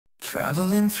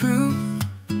Traveling through,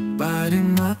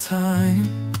 biding my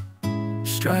time,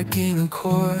 striking a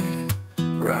chord,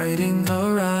 writing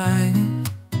a rhyme,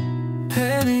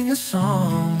 penning a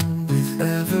song with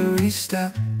every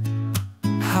step.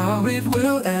 How it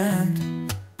will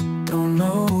end, don't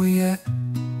know yet.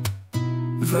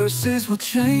 Verses will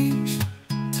change,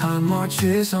 time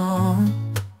marches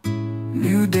on.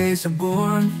 New days are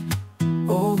born,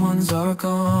 old ones are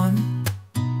gone.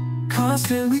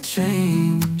 Constantly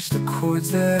change the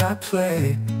chords that I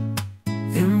play.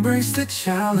 Embrace the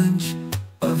challenge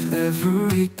of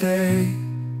every day.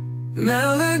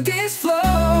 Melodies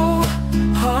flow,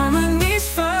 harmonies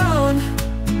found,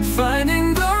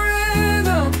 finding the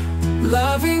rhythm,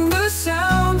 loving the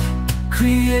sound,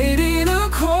 creating a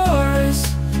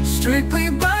chorus strictly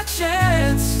by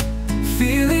chance,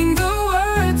 feeling the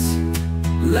words,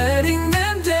 letting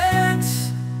them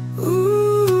dance.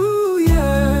 Ooh,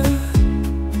 yeah.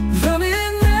 The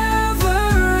beat never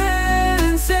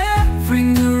ends, every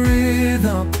new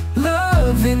rhythm,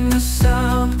 loving the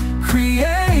sound,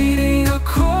 creating a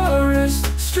chorus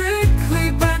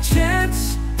strictly by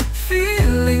chance,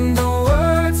 feeling the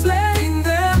words, letting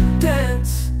them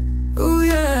dance. Ooh,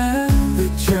 yeah. The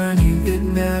journey, it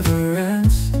never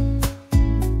ends.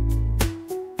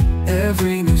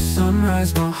 Every new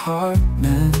sunrise my heart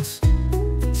mends.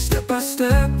 Step by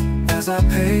step as I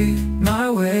pave my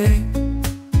way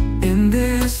in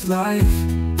this life,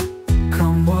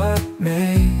 come what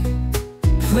may.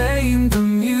 Playing the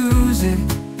music,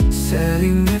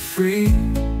 setting it free,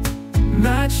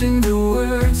 matching the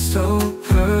words so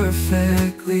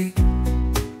perfectly.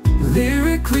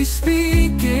 Lyrically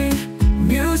speaking,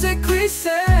 musically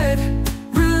said,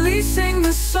 releasing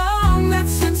the song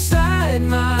that's inside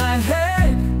my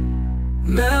head.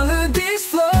 Melody